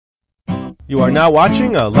You are now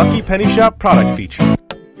watching a Lucky Penny Shop product feature.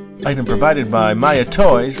 Item provided by Maya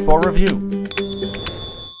Toys for review.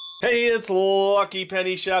 Hey, it's Lucky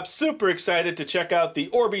Penny Shop. Super excited to check out the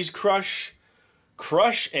Orbeez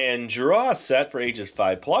Crush and Draw set for ages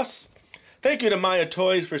 5+. Thank you to Maya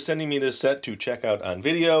Toys for sending me this set to check out on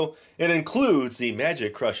video. It includes the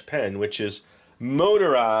Magic Crush pen, which is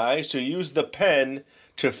motorized to use the pen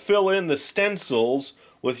to fill in the stencils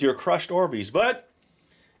with your crushed Orbeez. But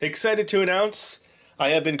excited to announce I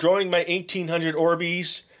have been growing my 1800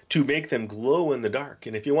 Orbeez to make them glow in the dark.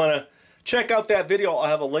 And if you want to check out that video, I'll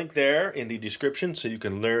have a link there in the description so you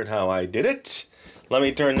can learn how I did it. Let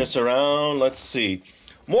me turn this around. Let's see.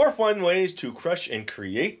 More fun ways to crush and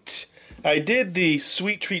create. I did the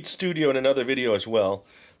Sweet Treat Studio in another video as well,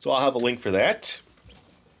 so I'll have a link for that.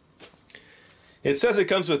 It says it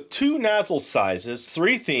comes with 2 nozzle sizes,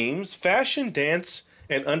 3 themes, fashion, dance,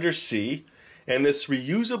 and undersea, and this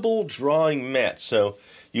reusable drawing mat. So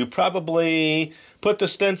you probably put the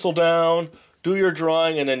stencil down, do your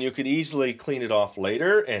drawing, and then you could easily clean it off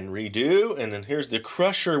later and redo. And then here's the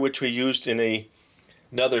crusher, which we used in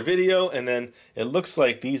another video. And then it looks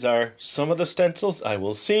like these are some of the stencils. I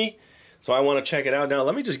will see. So I want to check it out. Now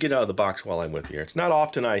let me just get out of the box while I'm with you. It's not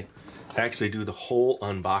often I actually do the whole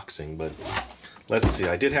unboxing, but let's see.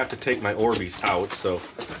 I did have to take my Orbeez out, so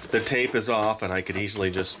the tape is off, and I could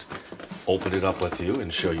easily just open it up with you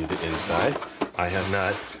and show you the inside. I have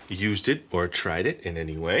not used it or tried it in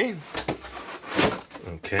any way.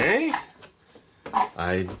 Okay.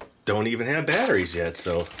 I don't even have batteries yet,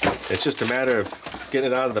 so it's just a matter of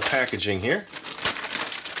getting it out of the packaging here.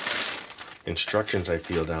 Instructions I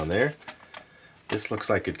feel down there. This looks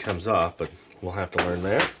like it comes off, but we'll have to learn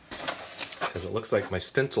that, because it looks like my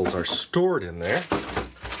stencils are stored in there.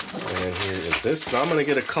 And here is this. Now I'm going to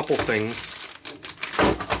get a couple things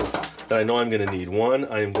that I know I'm going to need. One,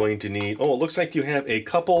 I'm going to need, oh, it looks like you have a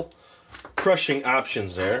couple crushing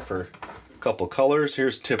options there for a couple colors.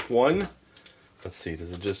 Here's tip 1. Let's see,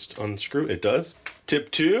 does it just unscrew? It does.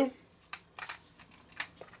 Tip 2.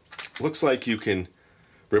 Looks like you can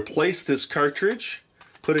replace this cartridge,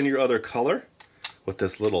 put in your other color with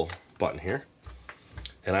this little button here.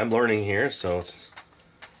 And I'm learning here, so it's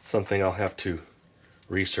something I'll have to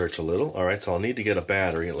research a little. All right, so I'll need to get a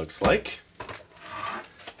battery, it looks like.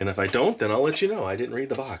 And if I don't, then I'll let you know. I didn't read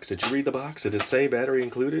the box. Did you read the box? Did it say battery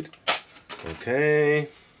included? Okay.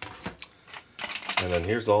 And then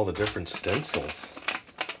here's all the different stencils.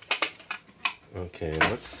 Okay,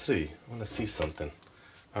 let's see. I want to see something.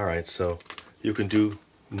 All right, so you can do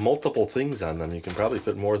multiple things on them. You can probably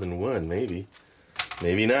fit more than one, maybe.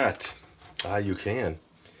 Maybe not. Ah, you can.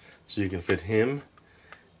 So you can fit him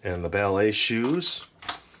and the ballet shoes,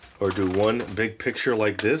 or do one big picture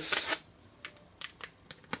like this.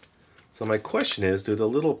 So my question is, do the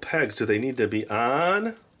little pegs, do they need to be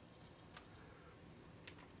on?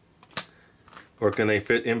 Or can they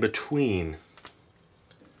fit in between?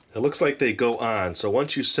 It looks like they go on. So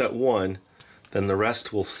once you set one, then the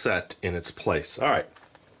rest will set in its place. All right.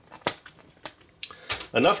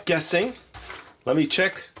 Enough guessing. Let me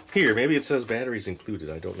check here. Maybe it says batteries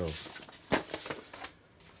included. I don't know.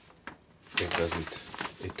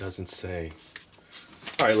 It doesn't say.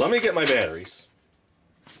 All right, let me get my batteries.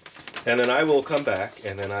 And then I will come back,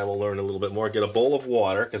 and then I will learn a little bit more. Get a bowl of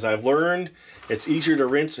water, because I've learned it's easier to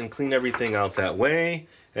rinse and clean everything out that way.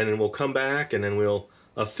 And then we'll come back, and then we'll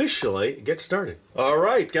officially get started. All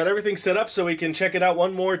right, got everything set up so we can check it out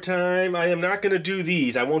one more time. I am not going to do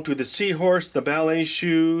these. I won't do the seahorse, the ballet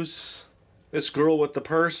shoes, this girl with the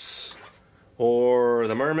purse, or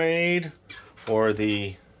the mermaid, or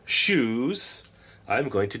the shoes. I'm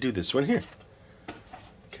going to do this one here.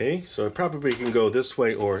 Okay, so I probably can go this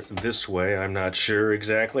way or this way. I'm not sure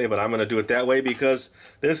exactly, but I'm going to do it that way because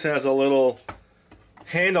this has a little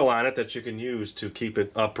handle on it that you can use to keep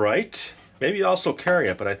it upright. Maybe also carry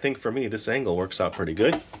it, but I think for me this angle works out pretty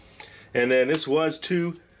good. And then this was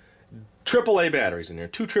 2 AAA batteries in here,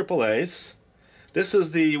 2 AAAs. This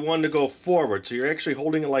is the one to go forward, so you're actually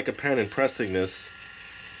holding it like a pen and pressing this,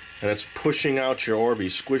 and it's pushing out your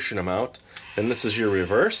Orbeez, squishing them out. Then this is your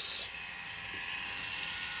reverse.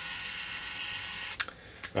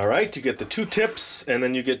 All right, you get the 2 tips, and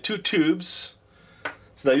then you get 2 tubes.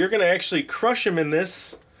 So now you're going to actually crush them in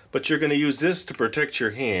this, but you're going to use this to protect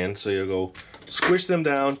your hand. So you'll go squish them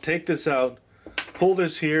down, take this out, pull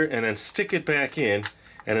this here, and then stick it back in.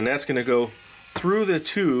 And then that's going to go through the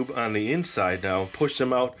tube on the inside now, push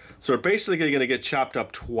them out. So they're basically going to get chopped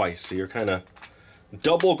up twice. So you're kind of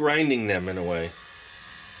double grinding them in a way.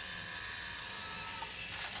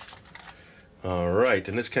 All right,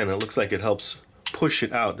 and this kind of looks like it helps push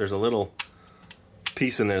it out. There's a little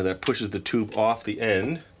piece in there that pushes the tube off the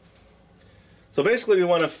end. So basically we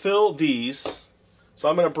want to fill these. So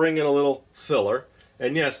I'm going to bring in a little filler.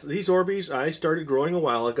 And yes, these Orbeez I started growing a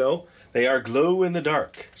while ago. They are glow in the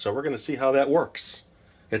dark. So we're going to see how that works.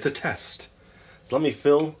 It's a test. So let me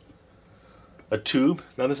fill a tube.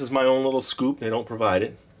 Now this is my own little scoop. They don't provide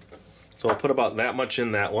it. So I'll put about that much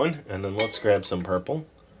in that one. And then let's grab some purple.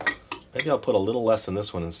 Maybe I'll put a little less in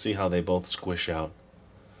this one and see how they both squish out.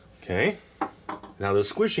 Okay. Now the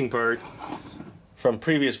squishing part from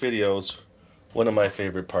previous videos, one of my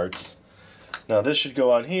favorite parts. Now this should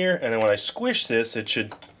go on here, and then when I squish this, it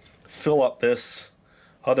should fill up this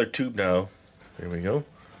other tube now. There we go.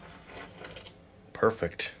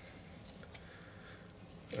 Perfect.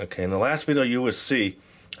 Okay, in the last video you will see,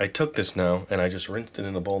 I took this now and I just rinsed it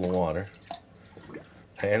in a bowl of water.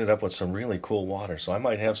 I ended up with some really cool water, so I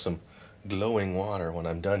might have some glowing water when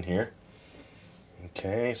I'm done here.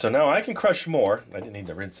 Okay, so now I can crush more. I didn't need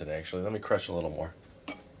to rinse it actually. Let me crush a little more.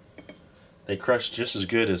 They crush just as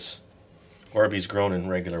good as Orbeez grown in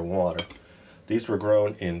regular water. These were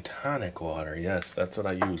grown in tonic water. Yes, that's what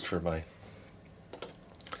I used for my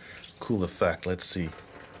cool effect. Let's see.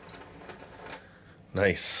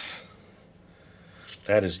 Nice.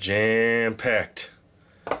 That is jam-packed.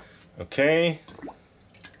 Okay.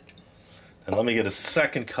 And let me get a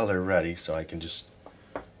second color ready so I can just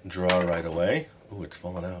draw right away. Ooh, it's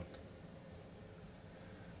falling out.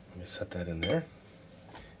 Let me set that in there.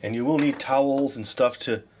 And you will need towels and stuff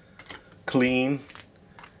to clean.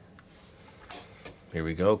 Here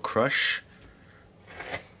we go, crush.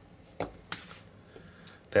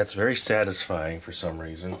 That's very satisfying for some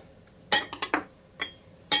reason.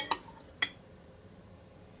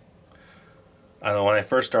 I don't know, when I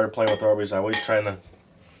first started playing with Orbeez, I was always trying to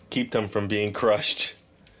keep them from being crushed.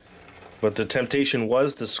 But the temptation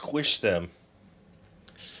was to squish them.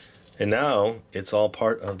 And now it's all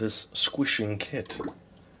part of this squishing kit.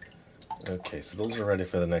 Okay, so those are ready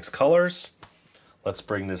for the next colors. Let's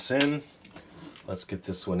bring this in. Let's get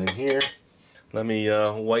this one in here. Let me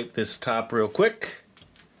wipe this top real quick.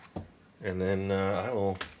 And then I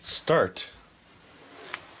will start.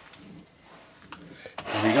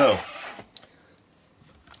 Here we go.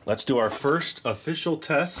 Let's do our first official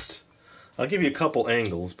test. I'll give you a couple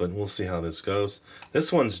angles, but we'll see how this goes.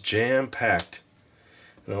 This one's jam-packed.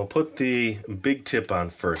 And I'll put the big tip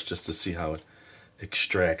on first just to see how it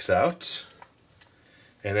extracts out.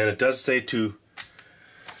 And then it does say to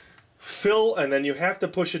fill, and then you have to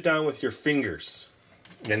push it down with your fingers.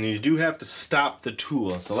 And you do have to stop the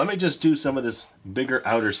tool. So let me just do some of this bigger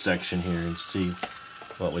outer section here and see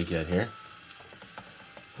what we get here.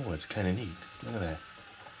 Oh, it's kind of neat. Look at that.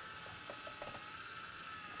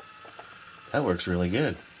 That works really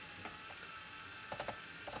good.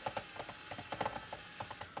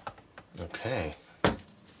 Okay.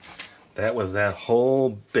 That was that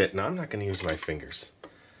whole bit. Now I'm not going to use my fingers.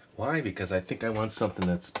 Why? Because I think I want something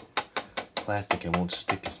that's plastic and won't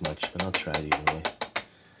stick as much, but I'll try it either way.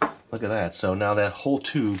 Look at that. So now that whole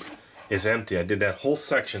tube is empty. I did that whole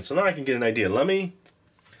section. So now I can get an idea. Let me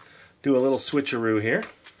do a little switcheroo here.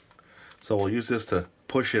 So we'll use this to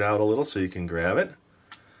push it out a little so you can grab it.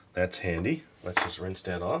 That's handy. Let's just rinse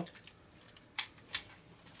that off.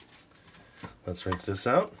 Let's rinse this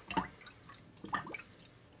out.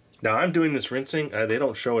 Now I'm doing this rinsing. They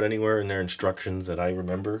don't show it anywhere in their instructions that I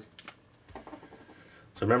remember.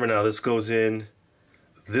 So remember now, this goes in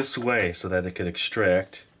this way so that it can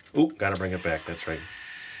extract. Ooh, gotta bring it back. That's right.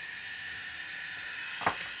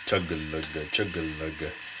 Chug-a-lugga,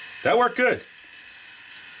 chug-a-lugga. That worked good.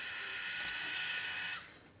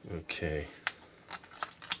 Okay.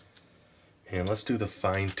 And let's do the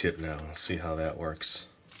fine tip now. Let's see how that works.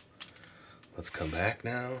 Let's come back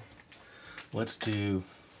now. Let's do...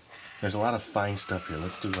 There's a lot of fine stuff here.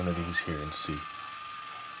 Let's do one of these here and see.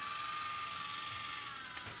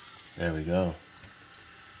 There we go.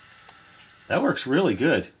 That works really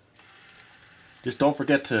good. Just don't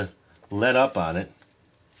forget to let up on it.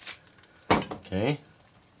 Okay.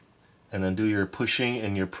 And then do your pushing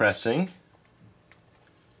and your pressing.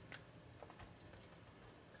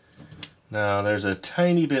 Now there's a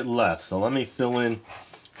tiny bit left, so let me fill in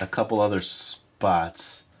a couple other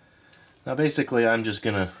spots. Now basically I'm just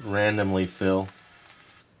going to randomly fill.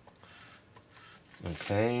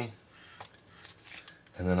 Okay.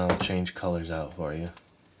 And then I'll change colors out for you.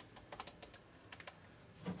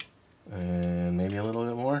 And maybe a little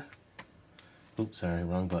bit more. Oops, sorry,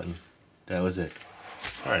 wrong button. That was it.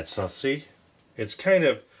 Alright, so see, it's kind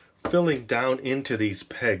of filling down into these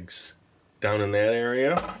pegs down in that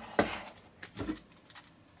area.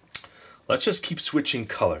 Let's just keep switching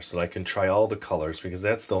colors so that I can try all the colors, because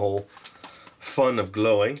that's the whole fun of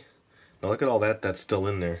glowing. Now look at all that's still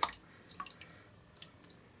in there.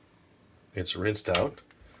 It's rinsed out.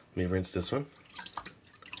 Let me rinse this one.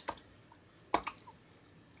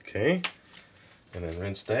 Okay, and then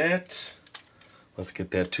rinse that. Let's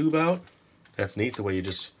get that tube out. That's neat the way you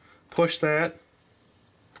just push that.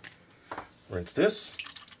 Rinse this.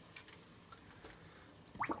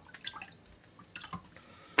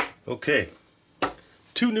 Okay,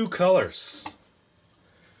 2 new colors.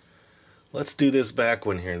 Let's do this back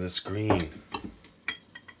one here, this green.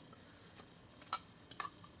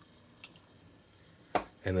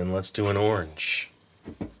 And then let's do an orange.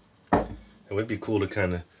 It would be cool to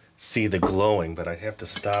kind of see the glowing, but I'd have to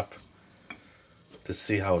stop to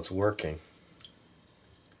see how it's working.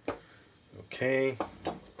 Okay.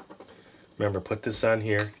 Remember, put this on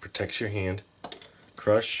here, protects your hand.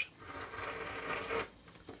 Crush.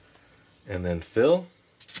 And then fill.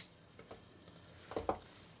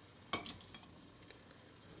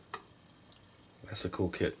 That's a cool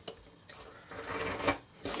kit.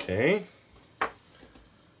 Okay.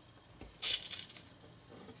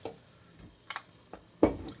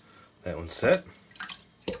 That one's set.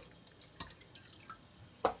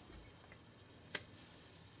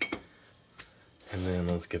 And then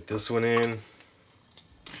let's get this one in.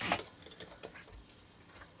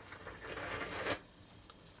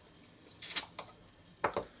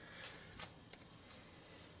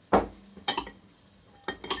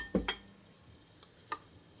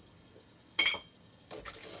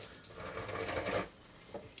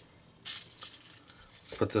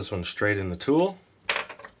 Put this one straight in the tool.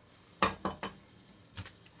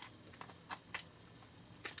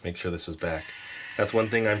 Make sure this is back. That's one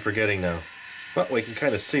thing I'm forgetting now. Well, we can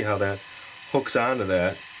kind of see how that hooks onto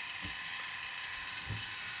that.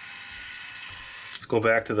 Let's go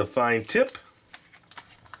back to the fine tip.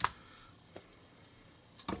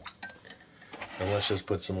 And let's just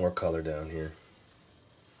put some more color down here.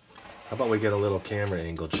 How about we get a little camera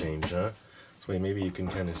angle change, huh? This way maybe you can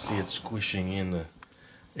kind of see it squishing in the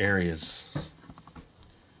areas.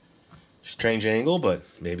 Strange angle, but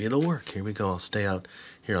maybe it'll work. Here we go. I'll stay out.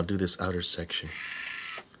 Here, I'll do this outer section.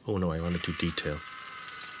 Oh no, I want to do detail.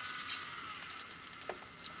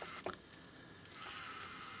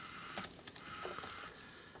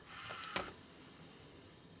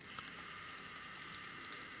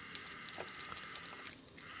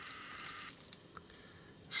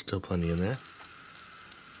 Still plenty in there.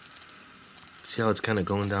 See how it's kind of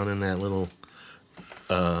going down in that little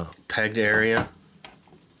pegged area?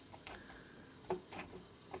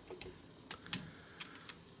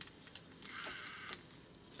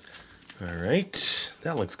 Alright,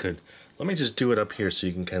 that looks good. Let me just do it up here so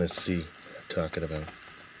you can kind of see what I'm talking about.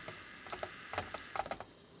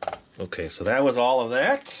 Okay, so that was all of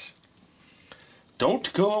that.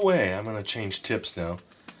 Don't go away. I'm going to change tips now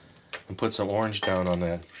and put some orange down on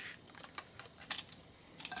that.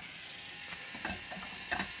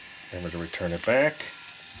 Remember to return it back.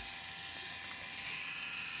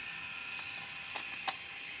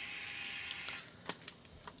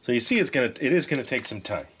 So you see it is gonna take some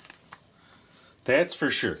time. That's for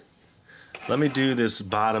sure. Let me do this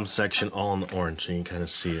bottom section all in the orange so you can kind of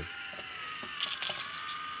see it.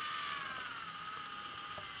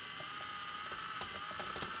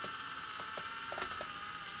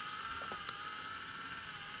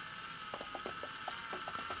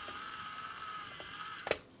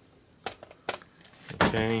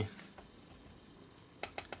 Okay.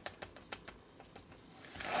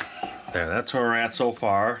 There, that's where we're at so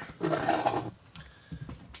far.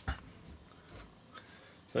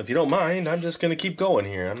 So if you don't mind, I'm just going to keep going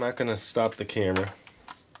here. I'm not going to stop the camera.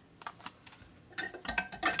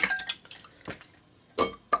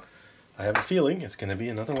 I have a feeling it's going to be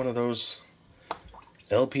another one of those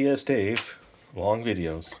LPS-Dave long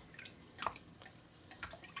videos.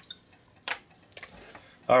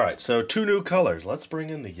 Alright, so 2 new colors. Let's bring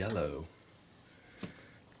in the yellow.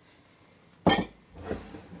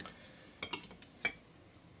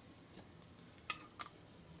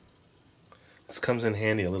 This comes in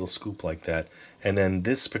handy, a little scoop like that. And then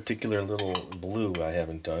this particular little blue I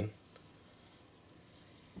haven't done.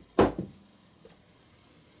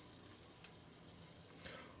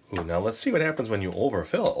 Ooh, now let's see what happens when you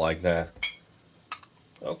overfill it like that.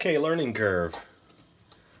 Okay, learning curve.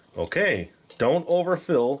 Okay, don't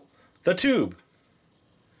overfill the tube.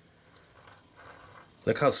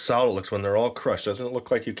 Look how solid it looks when they're all crushed. Doesn't it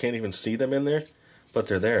look like you can't even see them in there? But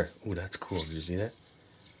they're there. Ooh, that's cool. Did you see that?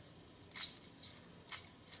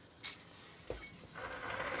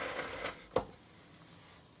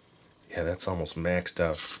 Yeah, that's almost maxed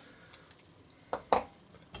out.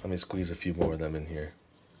 Let me squeeze a few more of them in here.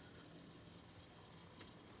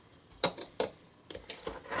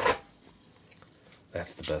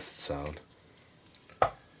 That's the best sound.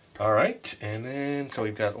 All right, and then, so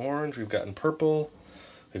we've got orange, we've gotten purple,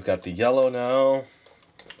 we've got the yellow now.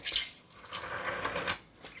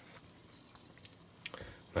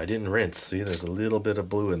 I didn't rinse. See, there's a little bit of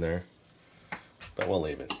blue in there, but we'll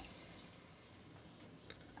leave it.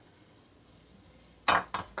 Now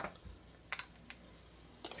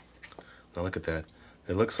look at that.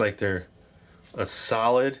 It looks like they're a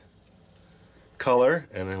solid color,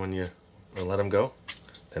 and then when you let them go,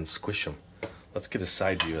 then squish them. Let's get a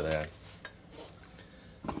side view of that.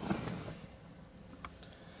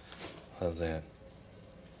 How's that?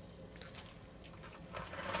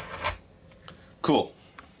 Cool.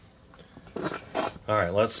 All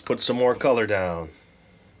right, let's put some more color down.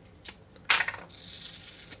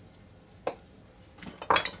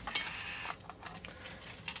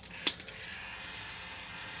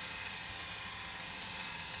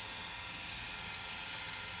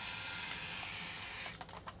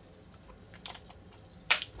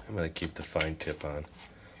 I'm going to keep the fine tip on.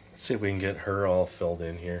 Let's see if we can get her all filled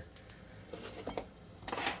in here.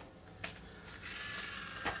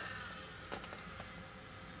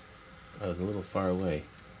 I was a little far away.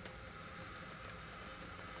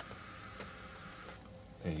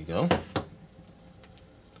 There you go.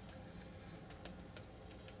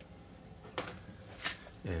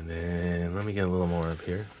 And then let me get a little more up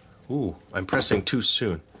here. Ooh, I'm pressing too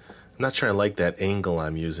soon. I'm not sure I like that angle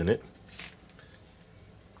I'm using it.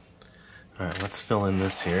 All right, let's fill in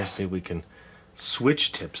this here, see if we can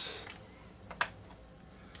switch tips.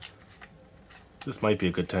 This might be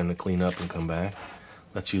a good time to clean up and come back.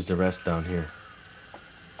 Let's use the rest down here.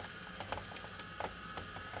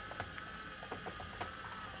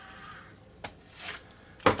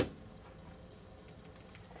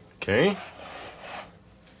 Okay.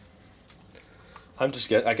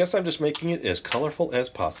 I guess I'm just making it as colorful as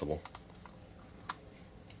possible.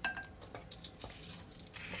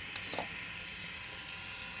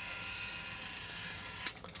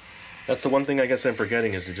 That's the one thing I guess I'm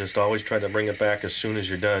forgetting, is to just always try to bring it back as soon as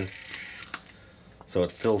you're done, so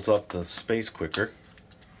it fills up the space quicker.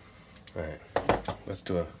 All right, let's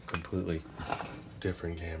do a completely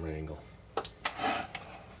different camera angle.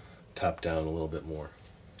 Top down a little bit more.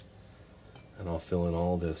 And I'll fill in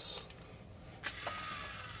all this.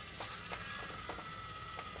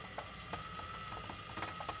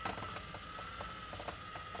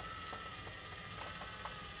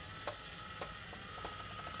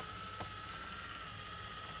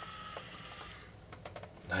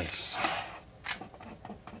 Nice.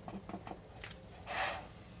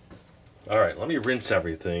 All right, let me rinse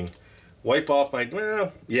everything. Wipe off my,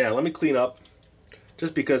 well, yeah, let me clean up.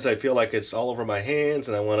 Just because I feel like it's all over my hands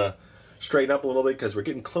and I want to straighten up a little bit because we're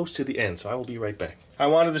getting close to the end, so I will be right back. I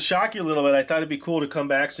wanted to shock you a little bit. I thought it'd be cool to come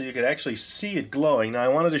back so you could actually see it glowing. Now I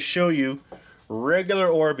wanted to show you regular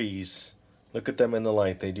Orbeez. Look at them in the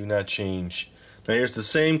light. They do not change. Now here's the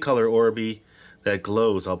same color Orbeez that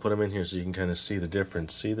glows. I'll put them in here so you can kind of see the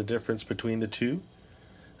difference. See the difference between the two?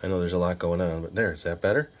 I know there's a lot going on, but there, is that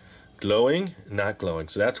better? Glowing, not glowing.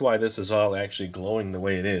 So that's why this is all actually glowing the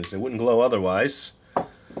way it is. It wouldn't glow otherwise.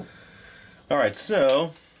 All right,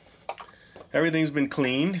 so everything's been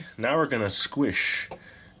cleaned. Now we're gonna squish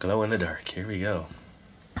glow in the dark. Here we go.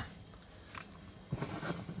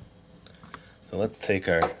 So let's take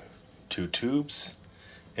our 2 tubes,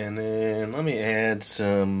 and then let me add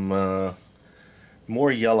some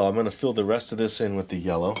more yellow. I'm gonna fill the rest of this in with the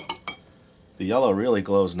yellow. The yellow really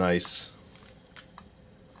glows nice.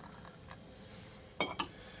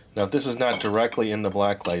 Now if this is not directly in the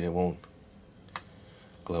black light, it won't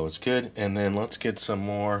glow as good. And then let's get some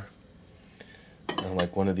more,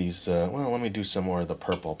 like one of these, well, let me do some more of the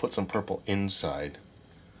purple. Put some purple inside.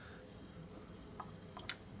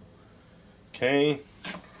 Okay.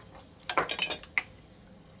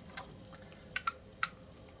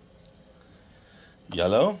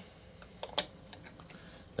 Yellow.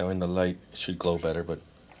 Now in the light it should glow better, but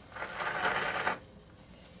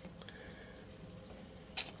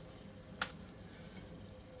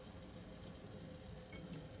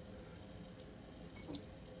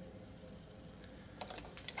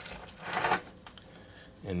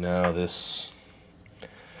and now this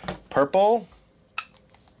purple,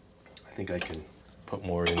 I think I can put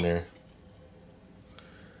more in there.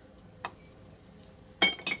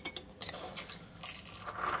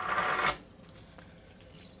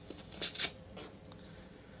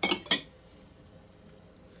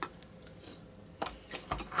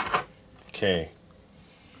 Okay,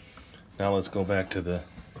 now let's go back to the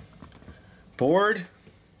board.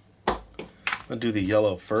 I'll do the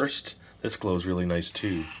yellow first. This glows really nice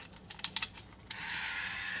too.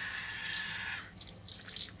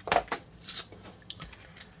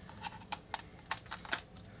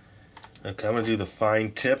 Okay, I'm gonna do the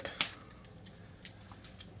fine tip.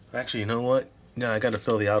 Actually, you know what? No, I gotta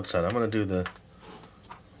fill the outside. I'm gonna do the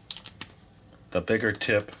bigger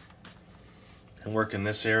tip and work in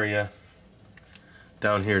this area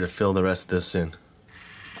down here to fill the rest of this in.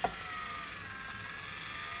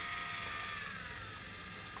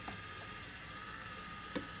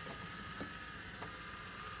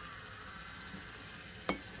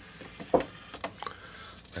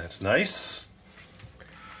 That's nice.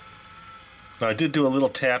 Now, I did do a little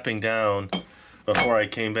tapping down before I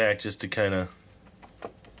came back just to kind of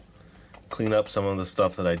clean up some of the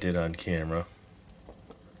stuff that I did on camera.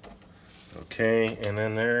 Okay, and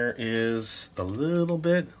then there is a little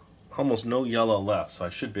bit, almost no yellow left, so I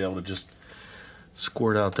should be able to just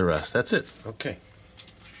squirt out the rest. That's it. Okay.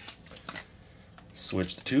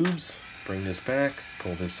 Switch the tubes, bring this back,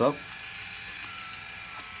 pull this up.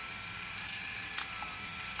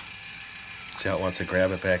 See how it wants to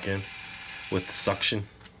grab it back in with the suction.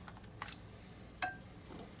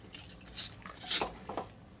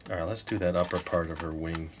 Alright, let's do that upper part of her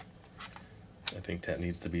wing. I think that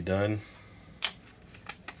needs to be done.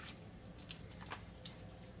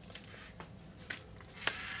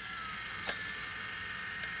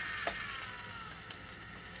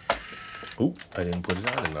 Oop, I didn't put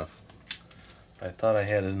it on enough. I thought I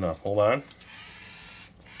had enough. Hold on.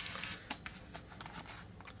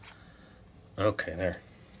 Okay, there.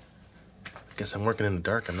 I guess I'm working in the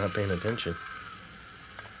dark. I'm not paying attention.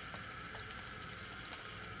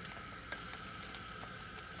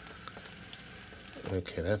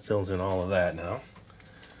 Okay, that fills in all of that now.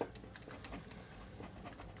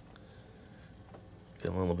 Get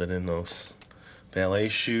a little bit in those ballet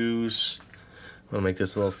shoes. I'm gonna make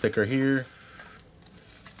this a little thicker here.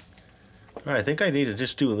 All right, I think I need to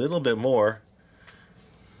just do a little bit more.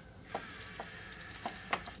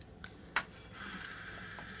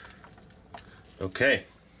 Okay.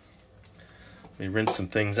 Let me rinse some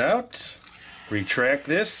things out. Retract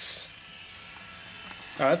this.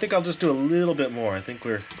 I think I'll just do a little bit more. I think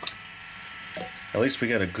at least we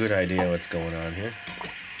got a good idea what's going on here.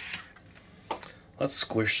 Let's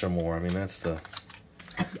squish some more. I mean, that's the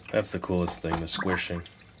coolest thing, the squishing.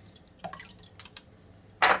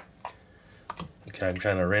 Okay, I'm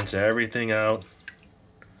trying to rinse everything out.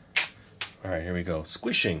 All right, here we go.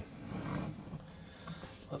 Squishing.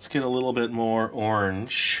 Let's get a little bit more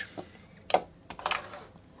orange.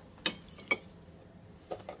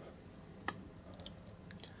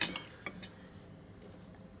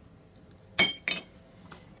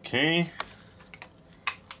 Okay.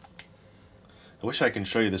 I wish I can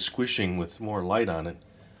show you the squishing with more light on it.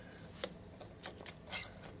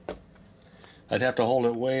 I'd have to hold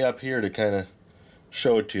it way up here to kind of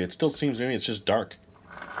show it to you. It still seems to me it's just dark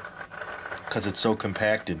because it's so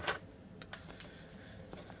compacted.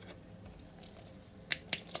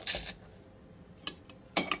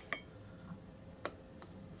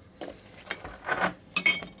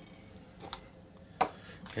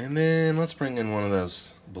 And then let's bring in one of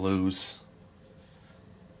those blues.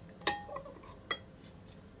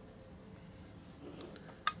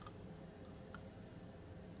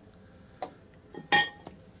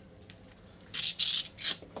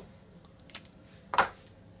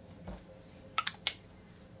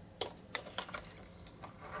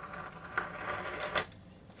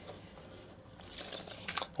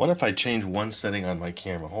 What if I change one setting on my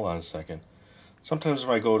camera? Hold on a second. Sometimes if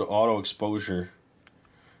I go to auto exposure,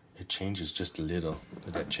 it changes just a little.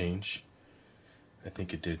 Did that change? I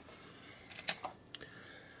think it did.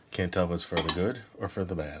 Can't tell if it's for the good or for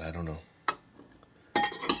the bad. I don't know.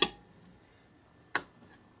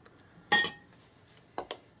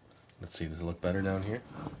 Let's see, does it look better down here?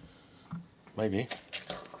 Might be.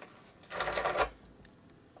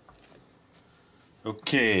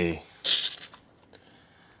 Okay.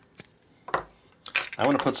 I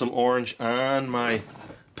want to put some orange on my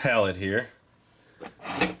palette here.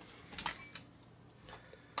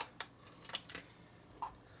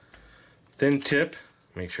 Thin tip,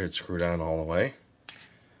 make sure it's screwed on all the way.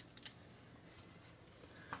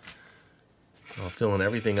 I'll fill in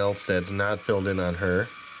everything else that's not filled in on her.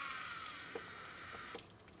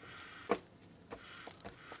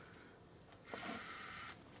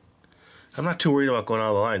 I'm not too worried about going out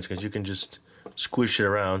of the lines because you can just squish it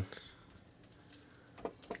around.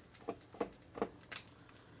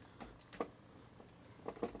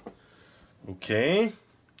 Okay,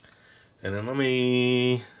 and then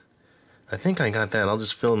I think I got that. I'll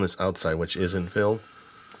just fill in this outside, which isn't filled.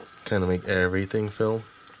 Kind of make everything fill.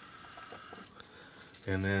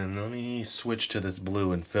 And then let me switch to this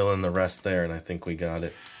blue and fill in the rest there, and I think we got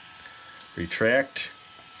it. Retract.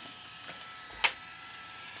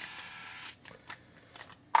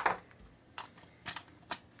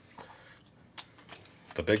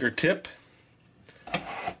 the bigger tip.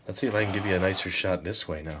 Let's see if I can give you a nicer shot this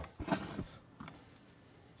way now.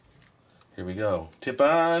 Here we go. Tip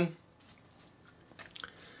on.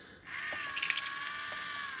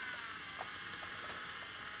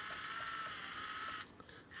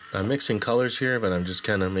 I'm mixing colors here, but I'm just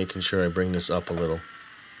kind of making sure I bring this up a little.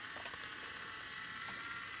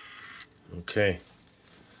 Okay.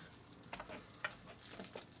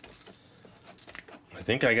 I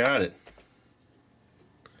think I got it.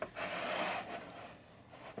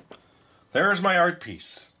 There's my art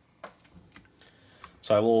piece.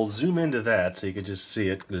 So I will zoom into that so you can just see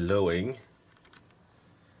it glowing.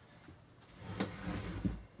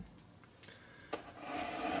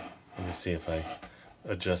 Let me see if I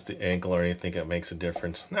adjust the angle or anything that makes a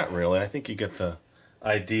difference. Not really. I think you get the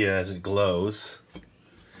idea as it glows.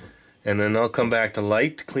 And then I'll come back to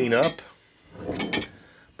light, clean up.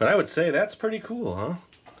 But I would say that's pretty cool, huh?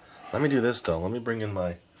 Let me do this though. Let me bring in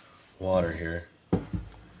my water here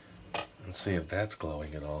and see if that's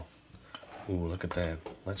glowing at all. Ooh, look at that.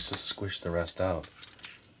 Let's just squish the rest out.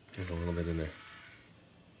 There's a little bit in there.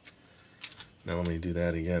 Now let me do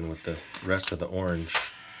that again with the rest of the orange.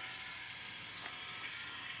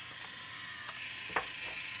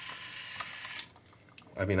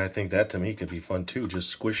 I mean, I think that to me could be fun too, just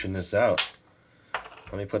squishing this out.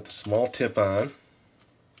 Let me put the small tip on.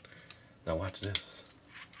 Now watch this.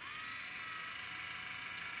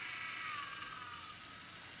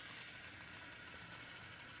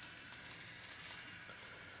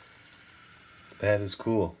 That is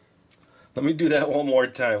cool. Let me do that one more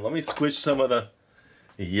time. Let me squish some of the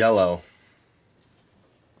yellow.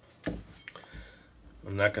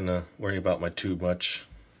 I'm not going to worry about my tube much.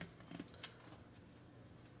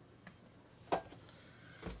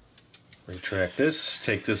 Retract this,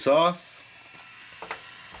 take this off.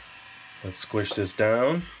 Let's squish this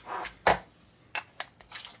down.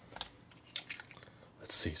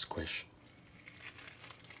 Let's see, squish.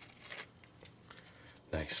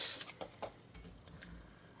 Nice.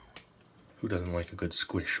 Who doesn't like a good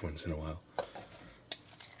squish once in a while?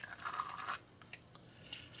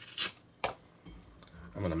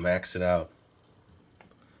 I'm gonna max it out.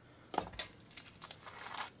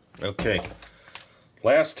 Okay,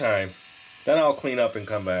 last time. Then I'll clean up and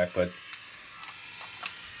come back, but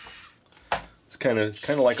it's kind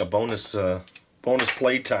of like a bonus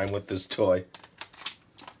play time with this toy.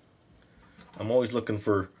 I'm always looking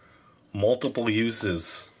for multiple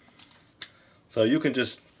uses, so you can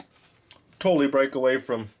just totally break away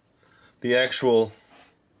from the actual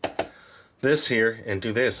this here and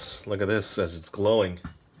do this. Look at this as it's glowing.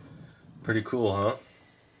 Pretty cool, huh?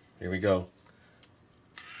 Here we go.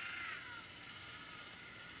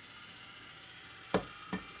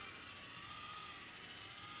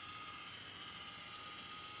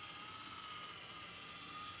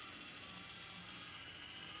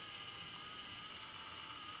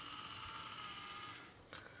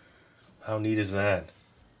 How neat is that?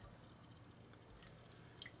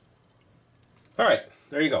 Alright,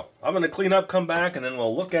 there you go. I'm going to clean up, come back, and then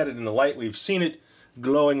we'll look at it in the light. We've seen it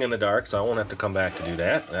glowing in the dark, so I won't have to come back to do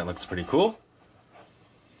that. That looks pretty cool.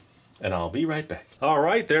 And I'll be right back.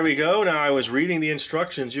 Alright, there we go. Now I was reading the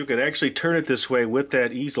instructions. You could actually turn it this way with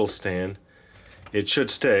that easel stand. It should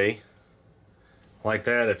stay like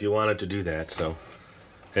that if you wanted to do that. So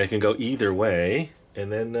it can go either way. And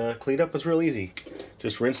then clean up is real easy.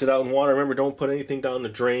 Just rinse it out in water. Remember, don't put anything down the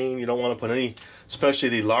drain. You don't want to put any, especially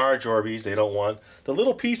the large Orbeez, they don't want. The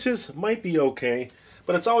little pieces might be okay,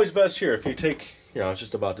 but it's always best here if you take, I was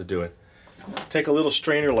just about to do it. Take a little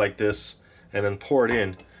strainer like this and then pour it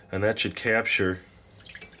in, and that should capture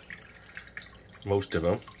most of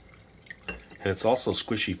them. And it's also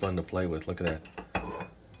squishy fun to play with. Look at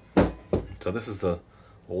that. So this is the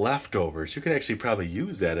leftovers. You can actually probably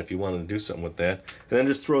use that if you wanted to do something with that, and then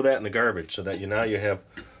just throw that in the garbage so that now you have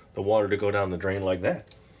the water to go down the drain like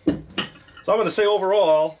that. So I'm going to say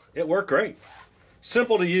overall it worked great.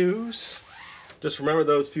 Simple to use. Just remember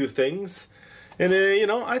those few things, and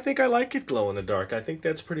I think I like it glow in the dark. I think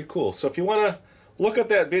that's pretty cool. So if you want to look at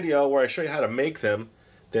that video where I show you how to make them,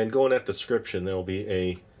 then go in that description. There will be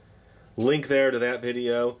a link there to that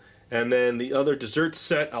video, and then the other dessert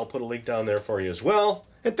set, I'll put a link down there for you as well.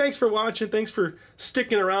 And thanks for watching. Thanks for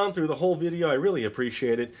sticking around through the whole video. I really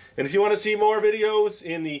appreciate it. And if you want to see more videos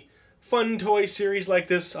in the fun toy series like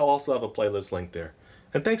this, I'll also have a playlist link there.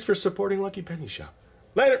 And thanks for supporting Lucky Penny Shop.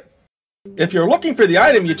 Later! If you're looking for the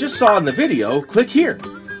item you just saw in the video, click here.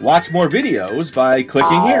 Watch more videos by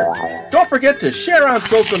clicking here. Don't forget to share on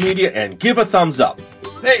social media and give a thumbs up.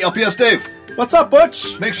 Hey, LPS-Dave. What's up,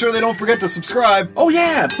 Butch? Make sure they don't forget to subscribe. Oh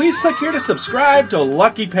yeah, please click here to subscribe to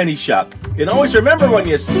Lucky Penny Shop. And always remember, when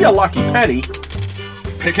you see a lucky penny,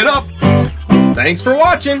 pick it up. Thanks for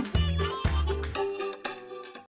watching.